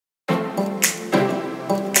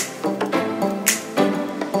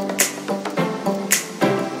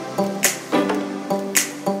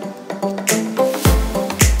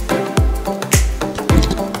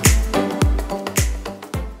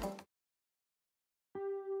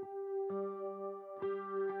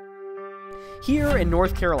Here in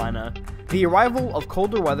North Carolina, the arrival of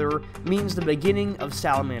colder weather means the beginning of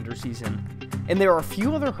salamander season, and there are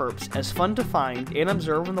few other herps as fun to find and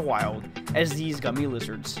observe in the wild as these gummy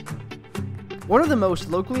lizards. One of the most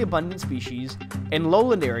locally abundant species in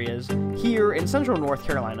lowland areas here in central North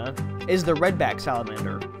Carolina is the Redback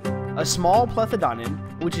Salamander, a small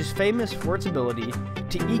plethodonid which is famous for its ability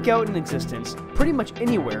to eke out an existence pretty much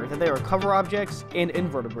anywhere that there are cover objects and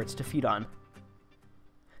invertebrates to feed on.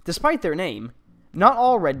 Despite their name, not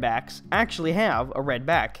all redbacks actually have a red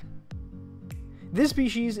back. This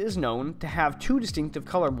species is known to have two distinctive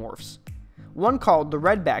color morphs, one called the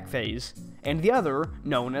redback phase, and the other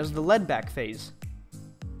known as the leadback phase.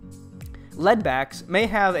 Leadbacks may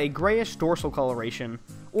have a grayish dorsal coloration,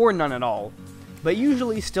 or none at all, but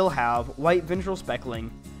usually still have white ventral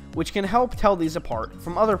speckling, which can help tell these apart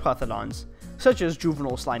from other plethodons, such as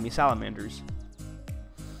juvenile slimy salamanders.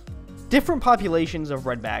 Different populations of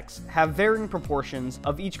redbacks have varying proportions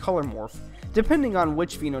of each color morph, depending on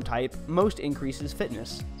which phenotype most increases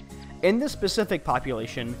fitness, and this specific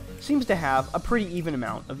population seems to have a pretty even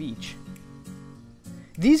amount of each.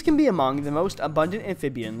 These can be among the most abundant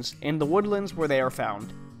amphibians in the woodlands where they are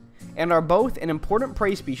found, and are both an important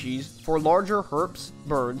prey species for larger herps,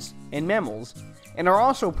 birds, and mammals, and are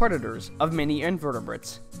also predators of many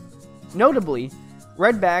invertebrates. Notably,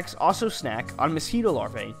 redbacks also snack on mosquito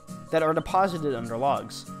larvae that are deposited under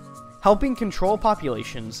logs, helping control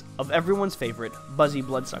populations of everyone's favorite buzzy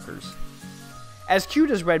bloodsuckers. As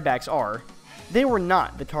cute as redbacks are, they were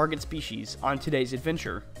not the target species on today's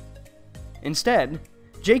adventure. Instead,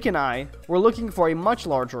 Jake and I were looking for a much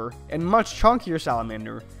larger and much chunkier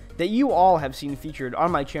salamander that you all have seen featured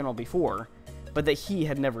on my channel before, but that he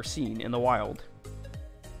had never seen in the wild.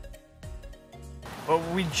 Well,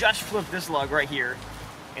 we just flipped this log right here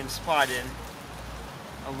and spotted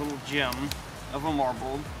a little gem of a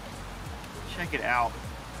marbled. Check it out.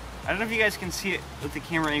 I don't know if you guys can see it with the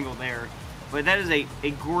camera angle there, but that is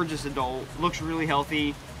a gorgeous adult. Looks really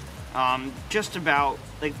healthy. Just about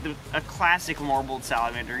like a classic marbled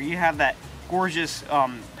salamander. You have that gorgeous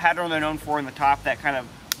pattern they're known for in the top, that kind of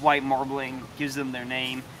white marbling gives them their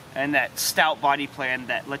name, and that stout body plan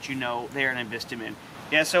that lets you know they're an amphibian.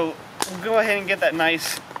 Yeah, so we'll go ahead and get that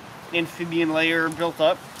nice amphibian layer built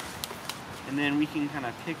up, and then we can kind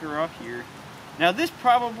of pick her up here. Now this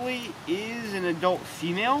probably is an adult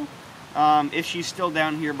female, if she's still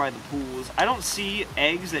down here by the pools. I don't see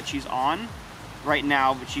eggs that she's on right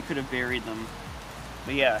now, but she could have buried them.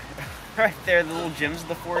 But yeah, right there, the little gems of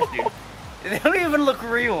the forest, dude. They don't even look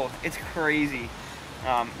real. It's crazy.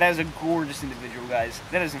 That is a gorgeous individual, guys.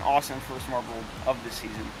 That is an awesome first marbled of this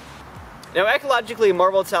season. Now, ecologically,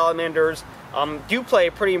 marbled salamanders do play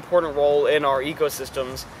a pretty important role in our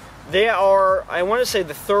ecosystems. They are, I want to say,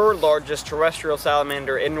 the third largest terrestrial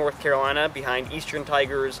salamander in North Carolina, behind eastern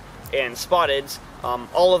tigers and spotteds.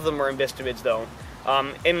 All of them are amphibians, though.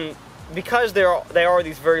 And because they are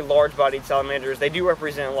these very large-bodied salamanders, they do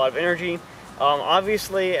represent a lot of energy.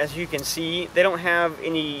 Obviously, as you can see, they don't have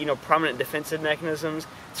any, prominent defensive mechanisms,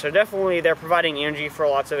 so definitely they're providing energy for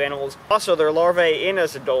lots of animals. Also, their larvae and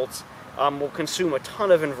as adults will consume a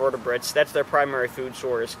ton of invertebrates. That's their primary food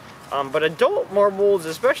source. But adult marbleds,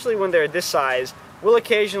 especially when they're this size, will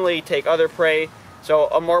occasionally take other prey. So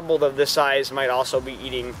a marbled of this size might also be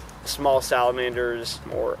eating small salamanders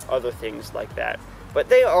or other things like that. But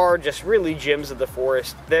they are just really gems of the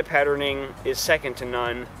forest. Their patterning is second to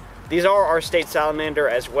none. These are our state salamander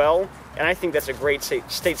as well, and I think that's a great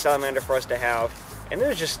state salamander for us to have. And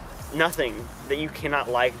there's just nothing that you cannot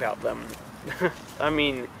like about them. I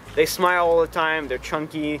mean, they smile all the time, they're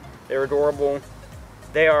chunky, they're adorable.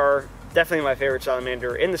 They are definitely my favorite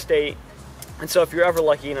salamander in the state. And so if you're ever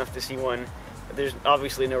lucky enough to see one, there's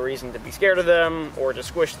obviously no reason to be scared of them or to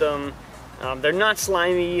squish them. They're not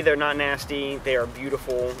slimy, they're not nasty, they are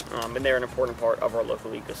beautiful, and they're an important part of our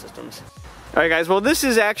local ecosystems. Alright guys, well this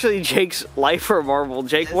is actually Jake's lifer marble.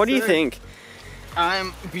 Jake, yes, what do you think?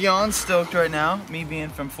 I'm beyond stoked right now, me being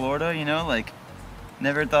from Florida,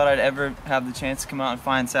 never thought I'd ever have the chance to come out and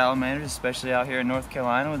find salamanders, especially out here in North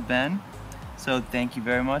Carolina with Ben. So thank you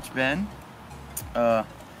very much, Ben.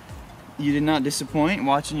 You did not disappoint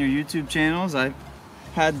watching your YouTube channels. I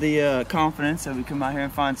had the confidence that we come out here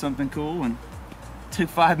and find something cool, and it took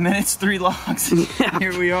 5 minutes, 3 logs. Yeah.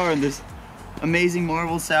 Here we are, this amazing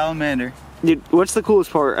marbled salamander. Dude, what's the coolest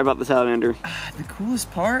part about the salamander? The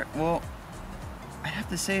coolest part? Well, I have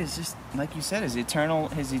to say it's just, like you said, his eternal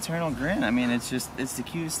grin. I mean, it's the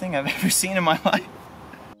cutest thing I've ever seen in my life.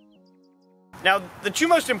 Now, the two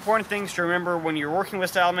most important things to remember when you're working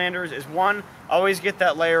with salamanders is, one, always get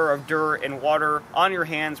that layer of dirt and water on your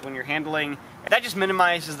hands when you're handling. That just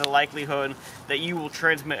minimizes the likelihood that you will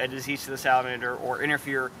transmit a disease to the salamander or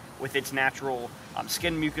interfere with its natural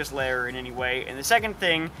skin mucus layer in any way. And the second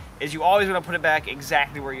thing is you always want to put it back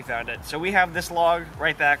exactly where you found it. So we have this log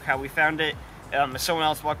right back how we found it. If someone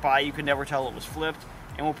else walked by, you could never tell it was flipped.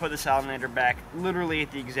 And we'll put the salamander back literally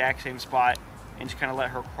at the exact same spot and just kind of let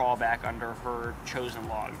her crawl back under her chosen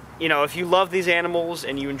log. You know, if you love these animals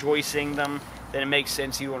and you enjoy seeing them, then it makes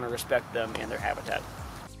sense you want to respect them and their habitat.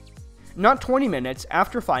 Not 20 minutes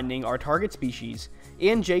after finding our target species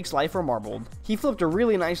and Jake's life are marbled, he flipped a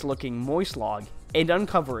really nice looking moist log and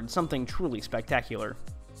uncovered something truly spectacular.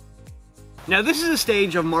 Now this is a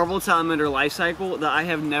stage of marbled salamander life cycle that I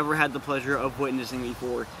have never had the pleasure of witnessing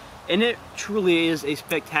before, and it truly is a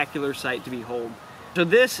spectacular sight to behold. So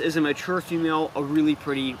this is a mature female, a really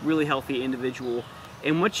pretty, really healthy individual,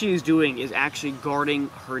 and what she is doing is actually guarding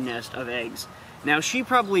her nest of eggs. Now she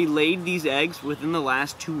probably laid these eggs within the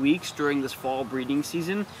last 2 weeks during this fall breeding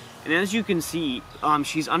season, and as you can see,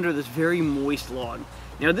 she's under this very moist log.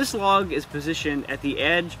 Now this log is positioned at the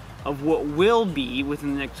edge of what will be,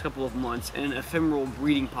 within the next couple of months, an ephemeral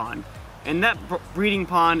breeding pond. And that breeding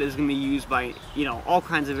pond is going to be used by, you know, all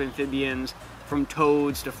kinds of amphibians, from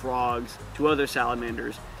toads to frogs to other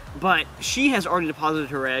salamanders. But she has already deposited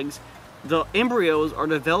her eggs. The embryos are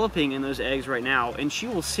developing in those eggs right now, and she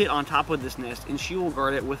will sit on top of this nest and she will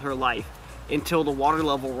guard it with her life until the water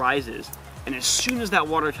level rises. And as soon as that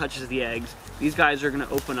water touches the eggs, these guys are going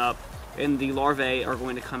to open up and the larvae are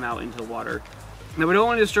going to come out into the water. Now we don't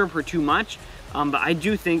want to disturb her too much, but I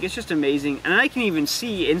do think it's just amazing. And I can even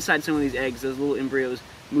see inside some of these eggs, those little embryos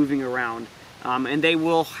moving around. And they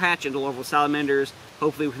will hatch into larval salamanders,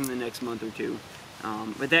 hopefully within the next month or two.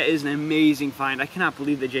 But that is an amazing find. I cannot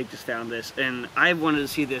believe that Jake just found this, and I've wanted to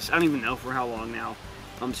see this, I don't even know for how long now.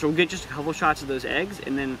 So we'll get just a couple shots of those eggs,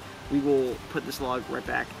 and then we will put this log right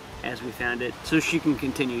back as we found it, so she can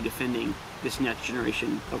continue defending this next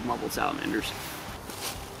generation of marbled salamanders.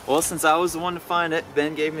 Well, since I was the one to find it,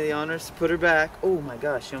 Ben gave me the honors to put her back. Oh my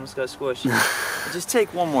gosh, she almost got squished. Just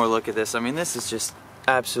take one more look at this. I mean, this is just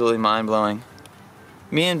absolutely mind-blowing.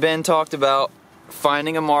 Me and Ben talked about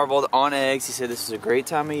finding a marbled on eggs. He said this is a great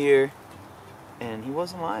time of year, and he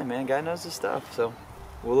wasn't lying, man. Guy knows his stuff, so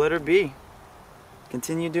we'll let her be.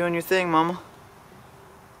 Continue doing your thing, mama.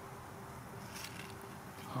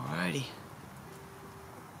 Alrighty.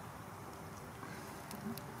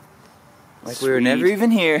 Like Sweet. we were never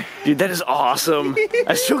even here. Dude, that is awesome.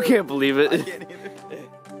 I still can't believe it. I can't either.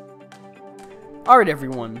 Alright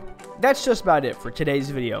everyone, that's just about it for today's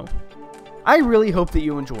video. I really hope that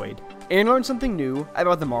you enjoyed and learned something new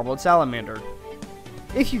about the marbled salamander.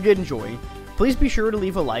 If you did enjoy, please be sure to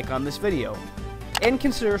leave a like on this video, and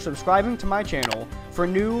consider subscribing to my channel for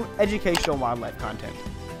new educational wildlife content,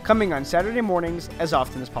 coming on Saturday mornings as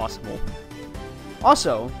often as possible.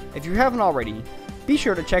 Also, if you haven't already, be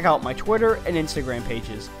sure to check out my Twitter and Instagram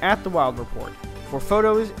pages at The Wild Report for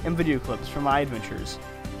photos and video clips from my adventures.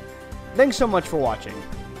 Thanks so much for watching,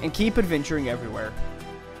 and keep adventuring everywhere.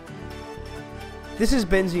 This has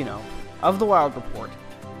been Zino of The Wild Report,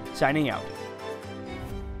 signing out.